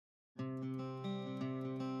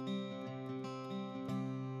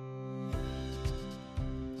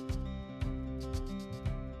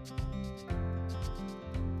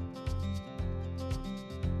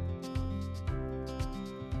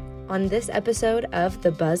On this episode of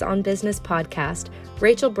the Buzz on Business podcast,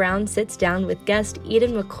 Rachel Brown sits down with guest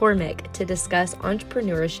Eden McCormack to discuss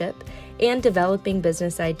entrepreneurship and developing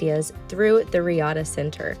business ideas through the Riata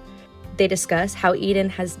Center. They discuss how Eden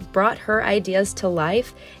has brought her ideas to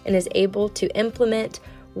life and is able to implement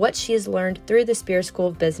what she has learned through the Spear School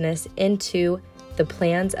of Business into the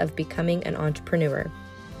plans of becoming an entrepreneur.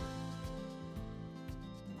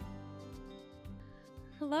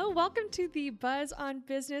 Hello, welcome to the Buzz on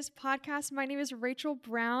Business podcast. My name is Rachel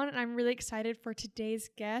Brown, and I'm really excited for today's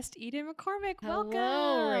guest, Eden McCormack. Welcome.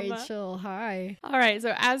 Hello, Rachel. Hi. All right,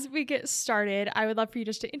 so as we get started, I would love for you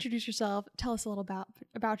just to introduce yourself. Tell us a little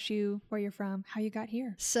about you, where you're from, how you got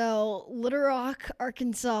here. So, Little Rock,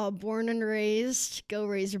 Arkansas, born and raised. Go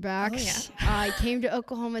Razorbacks. Oh, yeah. I came to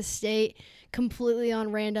Oklahoma State completely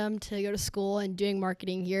on random to go to school and doing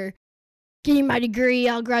marketing here. Getting my degree,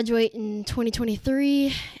 I'll graduate in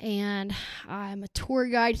 2023, and I'm a tour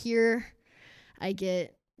guide here. I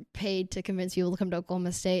get paid to convince people to come to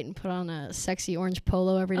Oklahoma State and put on a sexy orange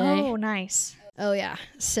polo every day. Oh, nice. Oh, yeah.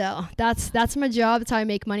 So that's my job. That's how I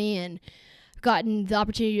make money, and gotten the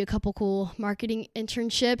opportunity to do a couple cool marketing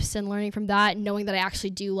internships and learning from that and knowing that I actually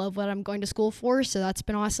do love what I'm going to school for. So that's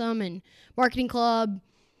been awesome. And marketing club,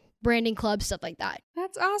 branding club, stuff like that.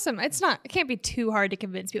 That's awesome. It can't be too hard to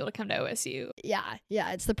convince people to come to OSU. Yeah.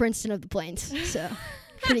 It's the Princeton of the Plains. So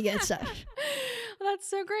pretty good stuff. Well, that's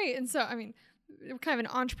so great. And so, I mean, kind of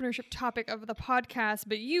an entrepreneurship topic of the podcast,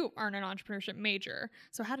 but you aren't an entrepreneurship major.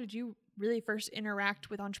 So how did you really first interact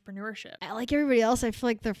with entrepreneurship? Like everybody else, I feel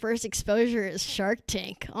like the first exposure is Shark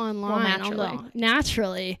Tank online. Well,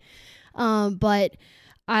 naturally. But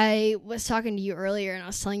I was talking to you earlier, and I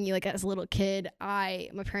was telling you, like, as a little kid, my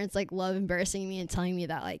parents, like, love embarrassing me and telling me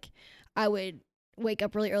that, like, I would wake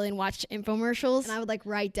up really early and watch infomercials, and I would, like,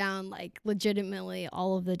 write down, like, legitimately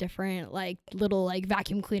all of the different, like, little, like,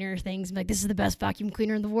 vacuum cleaner things. I'm like, this is the best vacuum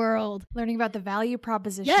cleaner in the world. Learning about the value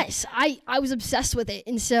proposition. Yes, I was obsessed with it,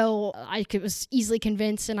 and so I was easily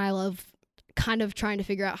convinced, and I love kind of trying to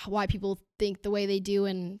figure out why people think the way they do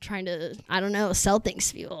and trying to, I don't know, sell things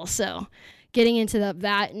to people. So getting into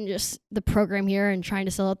that and just the program here and trying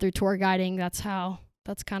to sell it through tour guiding, that's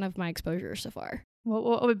kind of my exposure so far.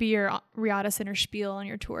 What would be your Riata Center spiel on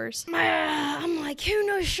your tours? I'm like, who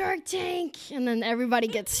knows Shark Tank? And then everybody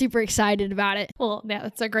gets super excited about it. Well, yeah,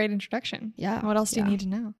 that's a great introduction. Yeah. What else do you need to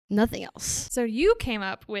know? Nothing else. So you came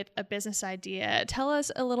up with a business idea. Tell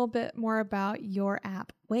us a little bit more about your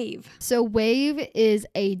app, Wave. So Wave is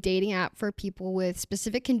a dating app for people with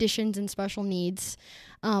specific conditions and special needs.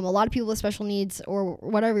 A lot of people with special needs, or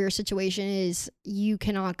whatever your situation is, you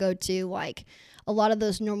cannot go to like a lot of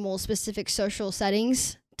those normal specific social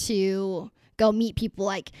settings to go meet people.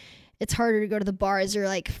 Like, it's harder to go to the bars, or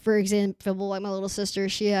like, for example, like my little sister,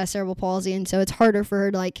 she has cerebral palsy, and so it's harder for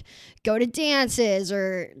her to like go to dances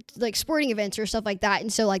or like sporting events or stuff like that.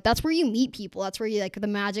 And so like that's where you meet people. That's where you like the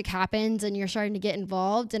magic happens and you're starting to get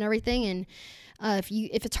involved and everything. And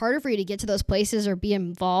if it's harder for you to get to those places or be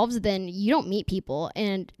involved, then you don't meet people.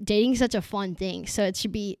 And dating is such a fun thing, so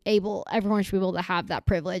everyone should be able to have that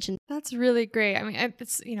privilege. And that's really great. I mean,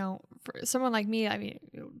 it's, for someone like me, I mean,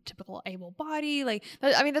 typical able body, like,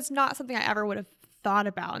 I mean, that's not something I ever would have thought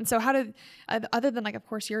about. And so how did, other than like, of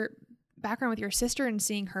course, your background with your sister and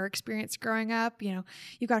seeing her experience growing up, you've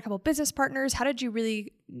got a couple business partners. How did you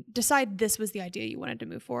really decide this was the idea you wanted to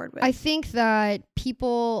move forward with? I think that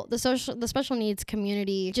people, the special needs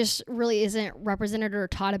community just really isn't represented or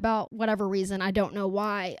taught about, whatever reason. I don't know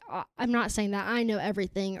why. I'm not saying that I know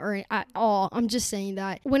everything or at all. I'm just saying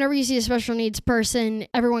that whenever you see a special needs person,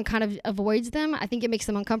 everyone kind of avoids them. I think it makes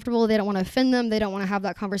them uncomfortable. They don't want to offend them. They don't want to have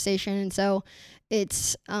that conversation. And so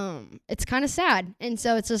it's kind of sad. And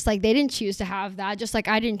so it's just like they didn't choose to have that, just like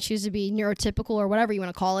I didn't choose to be neurotypical or whatever you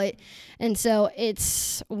want to call it. And so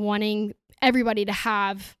it's wanting everybody to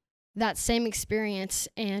have that same experience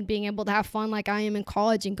and being able to have fun like I am in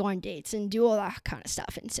college and go on dates and do all that kind of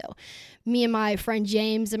stuff. And so me and my friend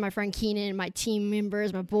James and my friend Keenan, my team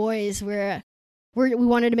members, my boys, we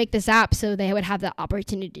wanted to make this app so they would have the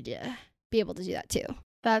opportunity to be able to do that too.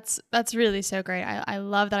 That's really so great. I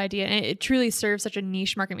love that idea. And it truly serves such a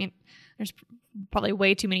niche market. I mean, there's probably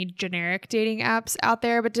way too many generic dating apps out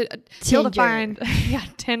there, but to be able to find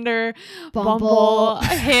Tinder, Bumble,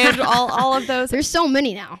 Hinge, all of those. There's so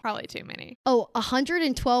many now. Probably too many.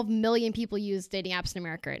 112 million people use dating apps in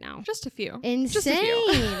America right now. Just a few. Insane. Just a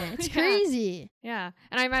few. It's crazy. Yeah.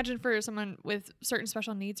 And I imagine for someone with certain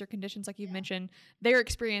special needs or conditions, like you've mentioned, their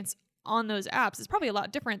experience on those apps is probably a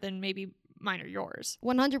lot different than maybe mine or yours.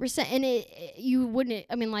 100%. And you wouldn't,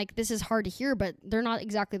 I mean, like, this is hard to hear, but they're not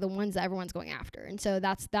exactly the ones that everyone's going after. And so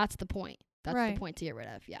that's the point. That's the point to get rid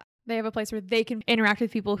of. Yeah. They have a place where they can interact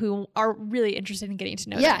with people who are really interested in getting to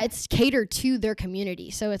know them. Yeah, it's catered to their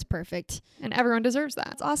community, so it's perfect. And everyone deserves that.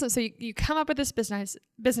 It's awesome. So you come up with this business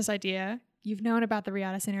idea. You've known about the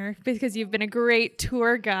Riata Center because you've been a great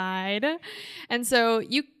tour guide. And so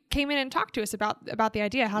you came in and talked to us about the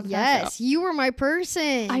idea. How did that go? Yes, you were my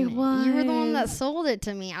person. I was. You were the one that sold it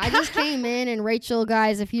to me. I just came in, and Rachel,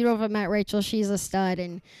 guys, if you don't have met Rachel, she's a stud,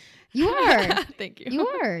 and you are. Thank you. You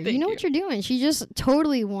are. You know what you're doing. She just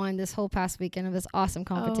totally won this whole past weekend of this awesome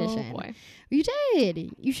competition. Oh, boy. You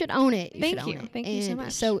did. You should own it. Thank you. Thank you so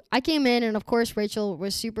much. So I came in, and of course, Rachel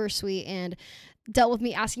was super sweet and dealt with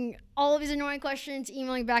me asking all of these annoying questions,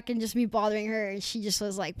 emailing back, and just me bothering her. And she just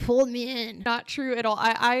was like, pulled me in. Not true at all.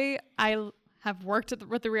 I have worked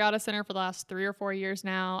with the Riata Center for the last 3 or 4 years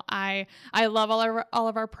now. I love all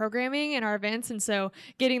of our programming and our events, and so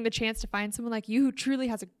getting the chance to find someone like you who truly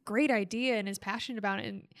has a great idea and is passionate about it.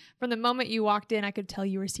 And from the moment you walked in, I could tell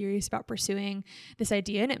you were serious about pursuing this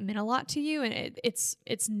idea, and it meant a lot to you, and it's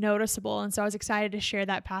noticeable. And so I was excited to share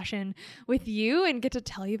that passion with you and get to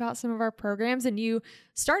tell you about some of our programs. And you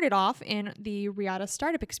started off in the Riata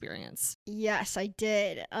Startup Experience. Yes, I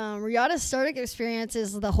did. Riata Startup Experience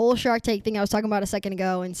is the whole Shark Tank thing I was talking about a second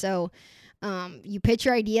ago. And so you pitch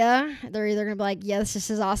your idea. They're either going to be like, yeah, this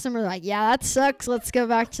is awesome, or like, yeah, that sucks. Let's go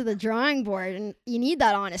back to the drawing board. And you need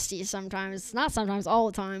that honesty sometimes. Not sometimes, all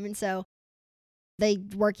the time. And so they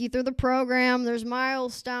work you through the program. There's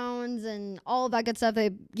milestones and all of that good stuff.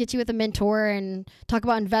 They get you with a mentor and talk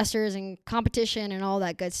about investors and competition and all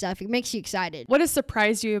that good stuff. It makes you excited. What has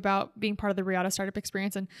surprised you about being part of the Riata Startup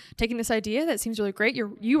Experience and taking this idea that seems really great?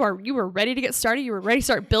 You were ready to get started. You were ready to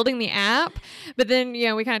start building the app, but then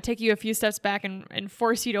we kind of take you a few steps back and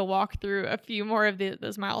force you to walk through a few more of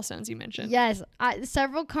those milestones you mentioned. Yes,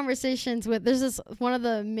 several conversations with. There's this one of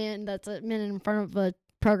the men that's a man in front of the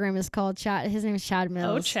program is called Chad. His name is Chad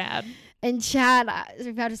Mills. Oh, Chad. And Chad,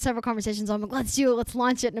 we've had several conversations. I'm like, let's do it. Let's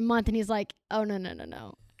launch it in a month. And he's like, oh,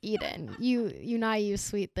 no. Eden, you naive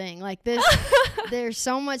sweet thing. Like this, there's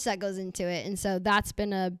so much that goes into it. And so that's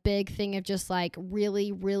been a big thing of just like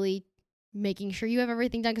really, really making sure you have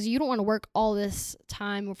everything done, because you don't want to work all this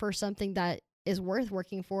time for something that is worth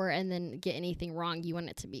working for and then get anything wrong. You want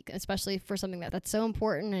it to be, especially for something that's so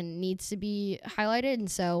important and needs to be highlighted.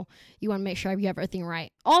 And so you want to make sure you have everything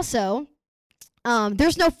right. Also,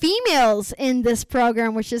 there's no females in this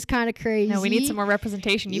program, which is kind of crazy. No, we need some more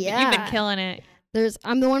representation. You've been killing it.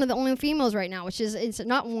 I'm one of the only females right now, which is, it's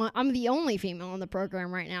not one. I'm the only female in the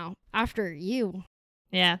program right now after you.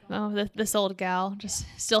 Yeah. Oh, this old gal just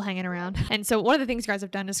still hanging around. And so one of the things you guys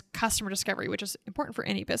have done is customer discovery, which is important for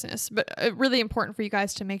any business, but really important for you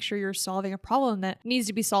guys to make sure you're solving a problem that needs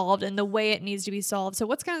to be solved and the way it needs to be solved. So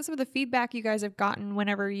what's kind of some of the feedback you guys have gotten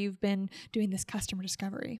whenever you've been doing this customer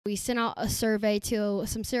discovery? We sent out a survey to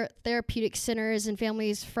some therapeutic centers and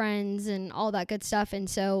families, friends, and all that good stuff. And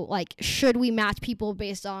so, like, should we match people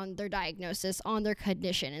based on their diagnosis, on their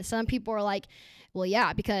condition? And some people are like, well,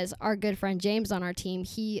 yeah, because our good friend James on our team,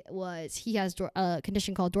 he has a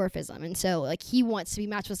condition called dwarfism. And so, like, he wants to be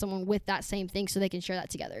matched with someone with that same thing so they can share that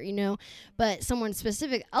together, But someone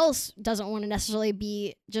specific else doesn't want to necessarily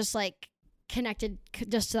be just, like, connected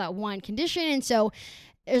just to that one condition. And so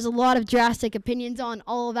there's a lot of drastic opinions on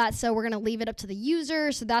all of that, so we're going to leave it up to the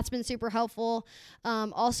user. So that's been super helpful.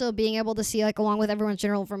 Also being able to see, like, along with everyone's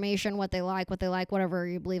general information, what they like, whatever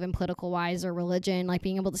you believe in political wise or religion, like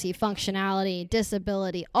being able to see functionality,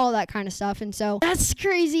 disability, all that kind of stuff. And so that's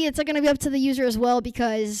crazy. It's going to be up to the user as well,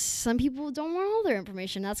 because some people don't want all their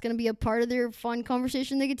information. That's going to be a part of their fun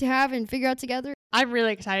conversation they get to have and figure out together. I'm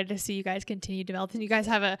really excited to see you guys continue developing. You guys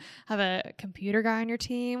have a computer guy on your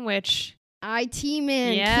team, which... IT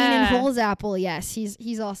man, Keenan Holzapple. Yes,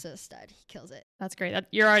 he's also a stud. He kills it. That's great.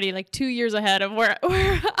 You're already like 2 years ahead of where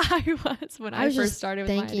I was when I first started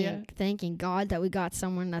with my idea. Thanking God that we got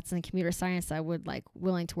someone that's in computer science that would like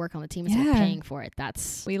willing to work on the team instead of paying for it.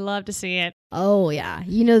 We love to see it. Oh yeah,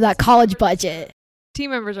 that college budget. Team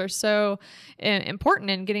members are so important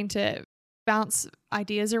in getting to bounce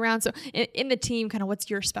ideas around. So in the team, kind of what's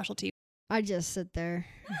your specialty? I just sit there.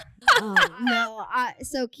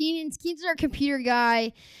 So Keenan's our computer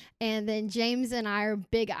guy, and then James and I are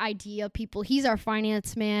big idea people. He's our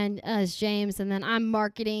finance man as James, and then I'm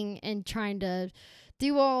marketing and trying to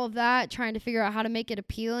do all of that, trying to figure out how to make it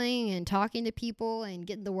appealing and talking to people and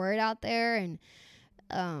getting the word out there, and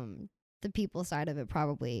the people side of it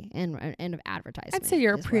probably and of advertisement. I'd say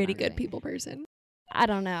you're a pretty good people person. I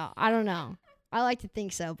don't know. I like to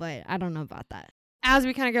think so, but I don't know about that. As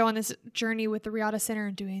we kind of go on this journey with the Riata Center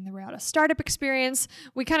and doing the Riata Startup Experience,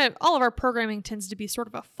 all of our programming tends to be sort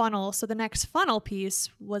of a funnel. So the next funnel piece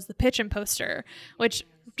was the pitch and poster, which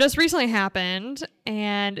just recently happened.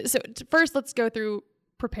 And so first let's go through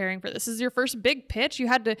preparing for this. This is your first big pitch. You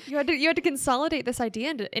had to consolidate this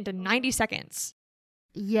idea into 90 seconds.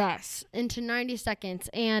 Yes, into 90 seconds.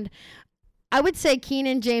 And I would say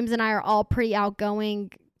Keenan, James, and I are all pretty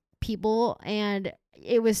outgoing people, and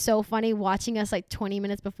it was so funny watching us like 20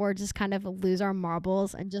 minutes before just kind of lose our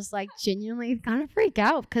marbles and just like genuinely kind of freak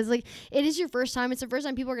out, because like it is your first time. It's the first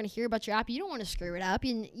time people are going to hear about your app. You don't want to screw it up,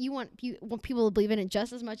 and you want people to believe in it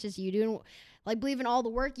just as much as you do, and like believe in all the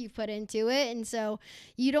work you've put into it. And so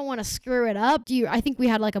you don't want to screw it up. I think we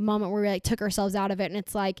had like a moment where we like took ourselves out of it, and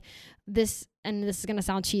it's like this, and this is going to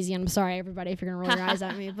sound cheesy, and I'm sorry everybody if you're going to roll your eyes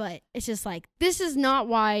at me, but it's just like, this is not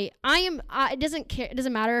why it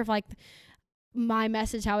doesn't matter if like my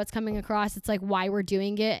message, how it's coming across, it's like why we're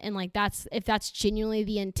doing it. And like if that's genuinely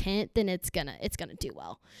the intent, then it's gonna do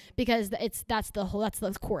well, because that's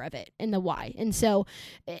the core of it and the why. And so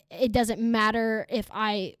it doesn't matter if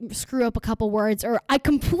I screw up a couple words or I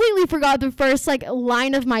completely forgot the first like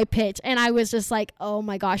line of my pitch, and I was just like, oh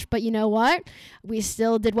my gosh, but you know what, we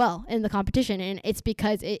still did well in the competition, and it's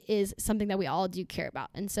because it is something that we all do care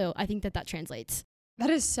about. And so I think that translates. That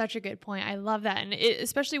is such a good point. I love that. And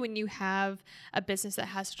especially when you have a business that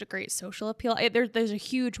has such a great social appeal, there's a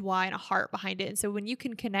huge why and a heart behind it. And so when you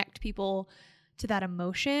can connect people to that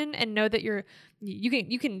emotion and know that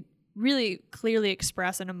you can really clearly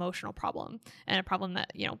express an emotional problem and a problem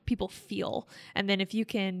that, people feel. And then if you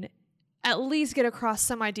can at least get across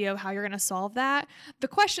some idea of how you're going to solve that, the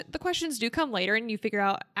questions do come later, and you figure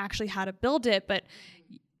out actually how to build it. But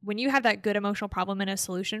when you have that good emotional problem and a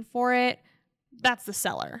solution for it, that's the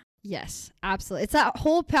seller. Yes, absolutely. It's that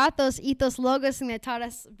whole pathos, ethos, logos thing that taught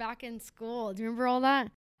us back in school. Do you remember all that?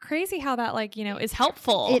 Crazy how that is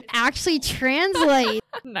helpful. It actually translates.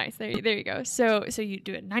 Nice. There you go. So you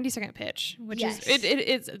do a 90-second pitch, which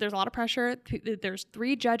is there's a lot of pressure. There's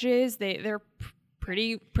 3 judges. They're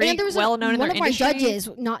pretty well known in their industry. One of my judges,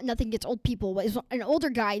 nothing gets old people, but is an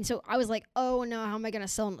older guy, and so I was like, oh no, how am I gonna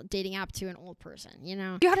sell a dating app to an old person? You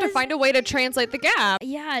have to find a way to translate the gap.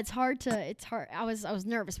 Yeah, it's hard. I was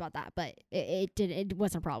nervous about that, but it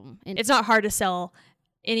wasn't a problem. And it's not hard to sell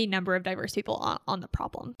any number of diverse people on the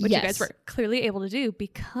problem, which you guys were clearly able to do,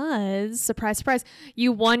 because surprise, surprise,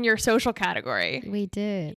 you won your social category. We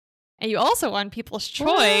did. And you also won People's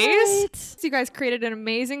Choice. So you guys created an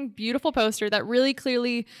amazing, beautiful poster that really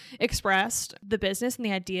clearly expressed the business and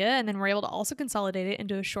the idea. And then we're able to also consolidate it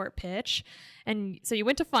into a short pitch. And so you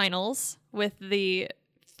went to finals with the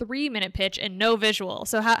 3-minute pitch and no visual.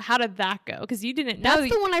 So how did that go? Because you didn't know.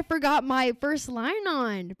 That's the one I forgot my first line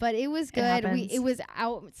on, but it was good. It was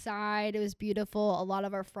outside. It was beautiful. A lot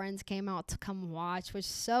of our friends came out to come watch, which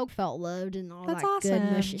felt loved and all that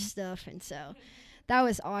good mushy stuff. And so that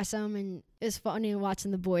was awesome, and it was funny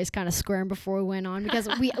watching the boys kind of squirm before we went on, because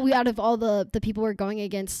we out of all the people we're going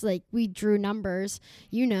against, like, we drew numbers,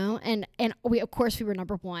 and we were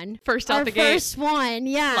number 1. First out the gate. First one,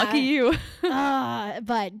 yeah. Lucky you.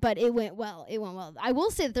 But it went well. I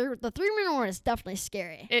will say the 3-minute one is definitely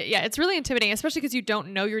scary. It's really intimidating, especially because you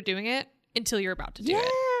don't know you're doing it until you're about to do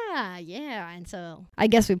it. Yeah, and so I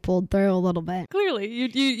guess we pulled through a little bit. Clearly,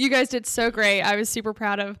 you guys did so great. I was super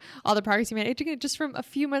proud of all the progress you made. It took it just from a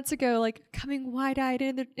few months ago, like coming wide-eyed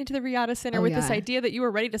into the Riata Center with this idea that you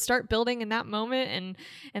were ready to start building in that moment,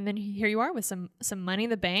 and then here you are with some money in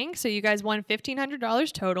the bank. So you guys won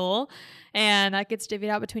 $1,500 total, and that gets divvied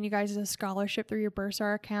out between you guys as a scholarship through your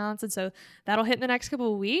Bursar accounts. And so that'll hit in the next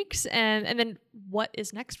couple of weeks. And then what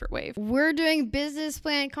is next for Wave? We're doing business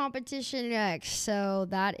plan competition next, so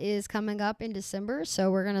that is coming up in December. So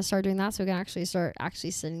we're going to start doing that, so we can actually start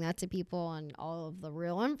sending that to people and all of the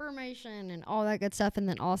real information and all that good stuff. And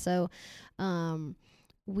then also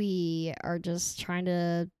we are just trying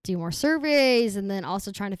to do more surveys, and then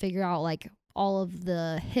also trying to figure out like all of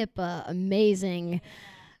the HIPAA amazing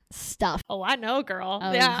stuff. Oh, I know, girl.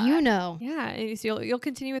 Oh, yeah, you know. Yeah, so you'll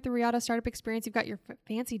continue with the Riata startup experience. You've got your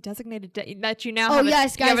fancy designated that you now have. Oh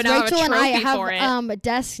yes, guys. Rachel and I have a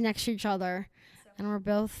desk next to each other, and we're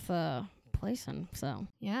both placing. So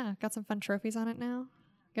yeah, got some fun trophies on it now.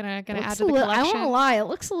 Gonna add to the collection. I won't lie, it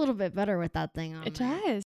looks a little bit better with that thing on. It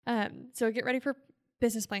does. So get ready for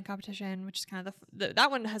business plan competition, which is kind of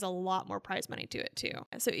that one has a lot more prize money to it too.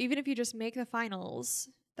 So even if you just make the finals,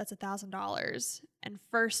 that's $1,000, and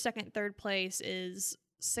first, second, third place is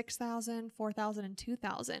 $6,000, $4,000, and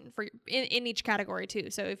 $2,000 for in each category too.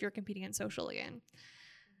 So if you're competing in social again,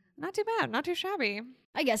 Not too bad. Not too shabby.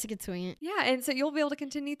 I guess I could swing it. Yeah, and so you'll be able to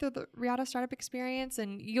continue through the Riata startup experience,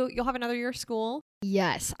 and you'll have another year of school.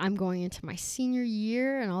 Yes, I'm going into my senior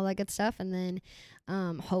year and all that good stuff, and then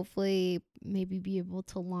hopefully maybe be able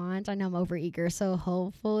to launch. I know I'm overeager, so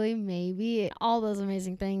hopefully maybe all those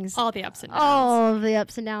amazing things. All the ups and downs. All of the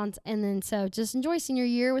ups and downs. And then so just enjoy senior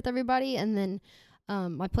year with everybody, and then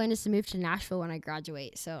my plan is to move to Nashville when I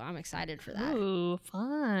graduate, so I'm excited for that. Ooh,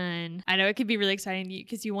 fun. I know it could be really exciting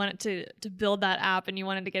because you want it to build that app and you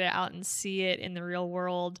wanted to get it out and see it in the real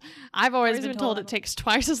world. I've always been told it takes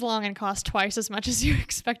twice as long and costs twice as much as you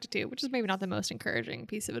expect it to, which is maybe not the most encouraging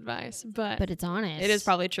piece of advice, but it's honest. It is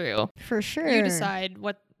probably true. For sure. You decide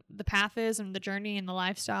what the path is and the journey and the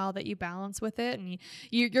lifestyle that you balance with it, and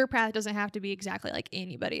your path doesn't have to be exactly like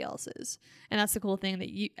anybody else's. And that's the cool thing, that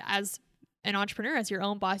you, as an entrepreneur, as your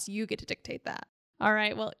own boss, you get to dictate that. All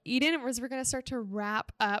right. Well, Eden, as we're going to start to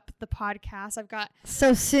wrap up the podcast, I've got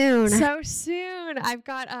so soon. I've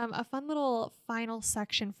got a fun little final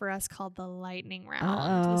section for us called the lightning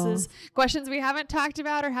round. This is questions we haven't talked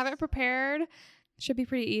about or haven't prepared. Should be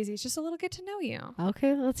pretty easy. It's just a little get to know you.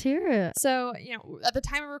 Okay, let's hear it. So, at the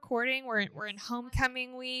time of recording, we're in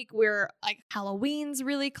homecoming week. We're like Halloween's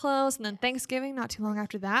really close, and then Thanksgiving not too long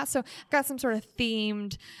after that. So I've got some sort of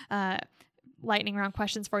themed lightning round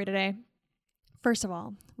questions for you today. First of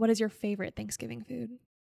all, what is your favorite Thanksgiving food?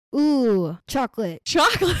 Ooh, chocolate.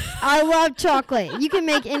 Chocolate. I love chocolate. You can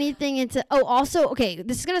make anything into. Oh, also, okay,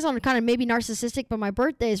 this is going to sound kind of maybe narcissistic, but my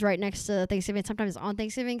birthday is right next to Thanksgiving. Sometimes on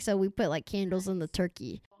Thanksgiving, so we put like candles in the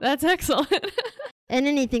turkey. That's excellent. And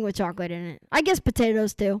anything with chocolate in it. I guess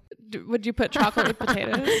potatoes too. Would you put chocolate with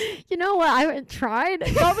potatoes? You know what? I haven't tried.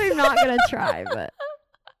 Probably not going to try, but.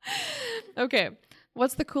 Okay.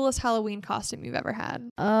 What's the coolest Halloween costume you've ever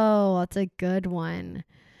had? Oh, that's a good one.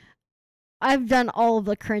 I've done all of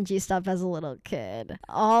the cringy stuff as a little kid.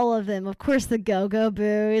 All of them. Of course, the go-go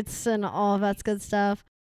boots and all of that's good stuff.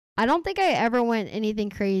 I don't think I ever went anything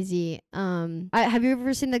crazy. Have you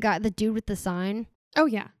ever seen the dude with the sign? Oh,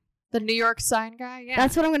 yeah. The New York sign guy? Yeah.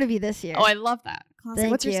 That's what I'm going to be this year. Oh, I love that. Classic.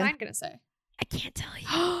 What's your you. sign going to say? I can't tell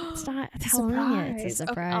you. It's not. It's Halloween yet. It's a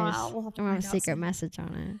surprise. Okay. We'll have to I want a find out secret soon. message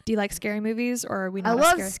on it. Do you like scary movies, or are we I not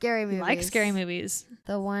love scary movies. You like scary movies.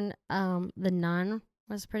 The one, The Nun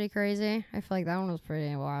was pretty crazy. I feel like that one was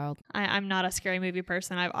pretty wild. I'm not a scary movie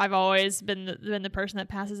person. I've always been the person that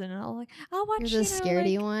passes in and I'll watch You're the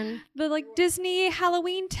scaredy one. The like Disney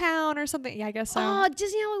Halloween Town or something. Yeah, I guess so. Oh,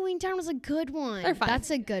 Disney Halloween Town was a good one. They're fine. That's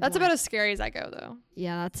a good That's one. about as scary as I go though.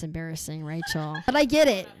 Yeah, that's embarrassing, Rachel. But I get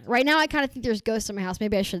it. Right now I kind of think there's ghosts in my house.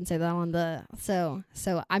 Maybe I shouldn't say that on the so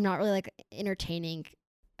I'm not really like entertaining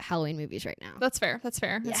Halloween movies right now. That's fair. It's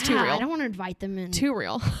Yeah, too real. I don't want to invite them in. Too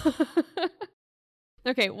real.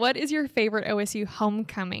 Okay, what is your favorite OSU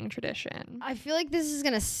homecoming tradition? I feel like this is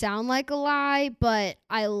going to sound like a lie, but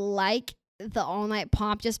I like the all-night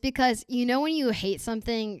pomp just because, when you hate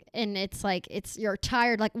something and it's like you're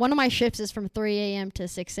tired. Like one of my shifts is from 3 a.m. to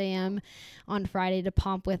 6 a.m. on Friday to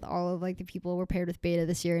pomp with all of like the people we're paired with Beta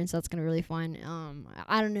this year, and so that's going to be really fun.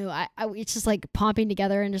 I don't know. It's just like pomping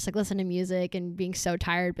together and just like listening to music and being so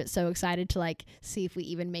tired but so excited to like see if we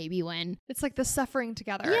even maybe win. It's like the suffering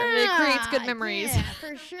together. Yeah, it creates good memories. Yeah,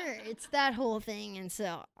 for sure. It's that whole thing, and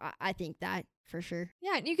so I think that. For sure.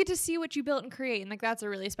 Yeah, and you get to see what you built and create, and like that's a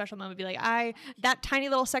really special moment. Be like, that tiny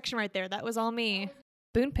little section right there, that was all me.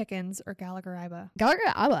 Boone Pickens or Gallagher-Iba?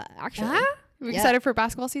 Gallagher-Iba, actually. Yeah? Are you excited for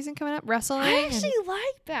basketball season coming up? Wrestling? I actually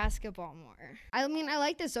like basketball more. I mean, I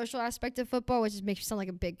like the social aspect of football, which just makes you sound like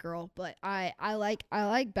a big girl, but I like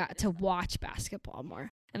to watch basketball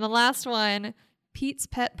more. And the last one, Pete's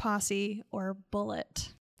Pet Posse or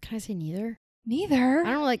Bullet? Can I say neither? Neither.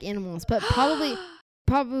 I don't like animals, but probably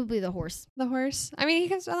the horse. The horse. I mean, he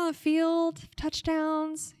comes on the field,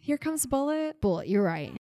 touchdowns. Here comes Bullet. Bullet, you're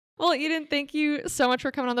right. Well, Eden, thank you so much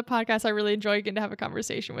for coming on the podcast. I really enjoyed getting to have a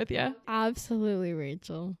conversation with you. Absolutely,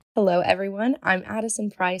 Rachel. Hello, everyone. I'm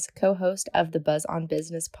Addison Price, co-host of the Buzz on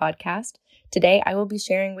Business podcast. Today, I will be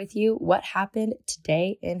sharing with you what happened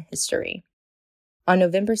today in history. On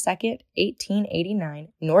November 2nd, 1889,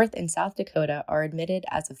 North and South Dakota are admitted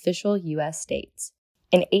as official U.S. states.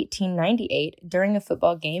 In 1898, during a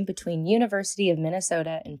football game between University of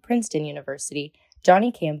Minnesota and Princeton University,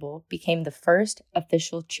 Johnny Campbell became the first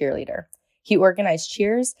official cheerleader. He organized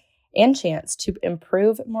cheers and chants to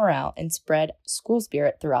improve morale and spread school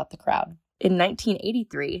spirit throughout the crowd. In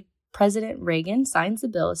 1983, President Reagan signs the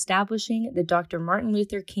bill establishing the Dr. Martin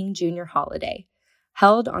Luther King Jr. holiday.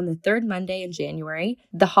 Held on the third Monday in January,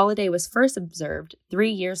 the holiday was first observed 3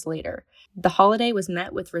 years later. The holiday was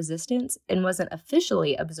met with resistance and wasn't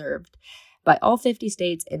officially observed by all 50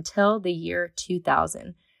 states until the year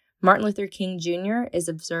 2000, Martin Luther King Jr. is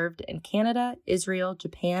observed in Canada, Israel,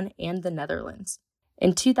 Japan, and the Netherlands.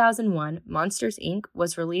 In 2001, Monsters, Inc.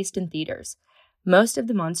 was released in theaters. Most of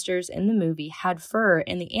the monsters in the movie had fur,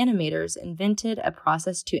 and the animators invented a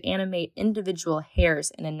process to animate individual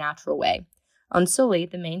hairs in a natural way. On Sully,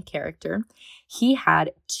 the main character, he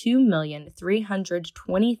had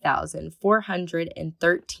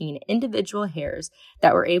 2,320,413 individual hairs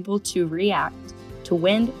that were able to react to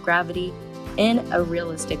wind, gravity, in a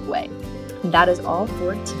realistic way. And that is all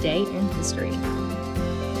for Today in History.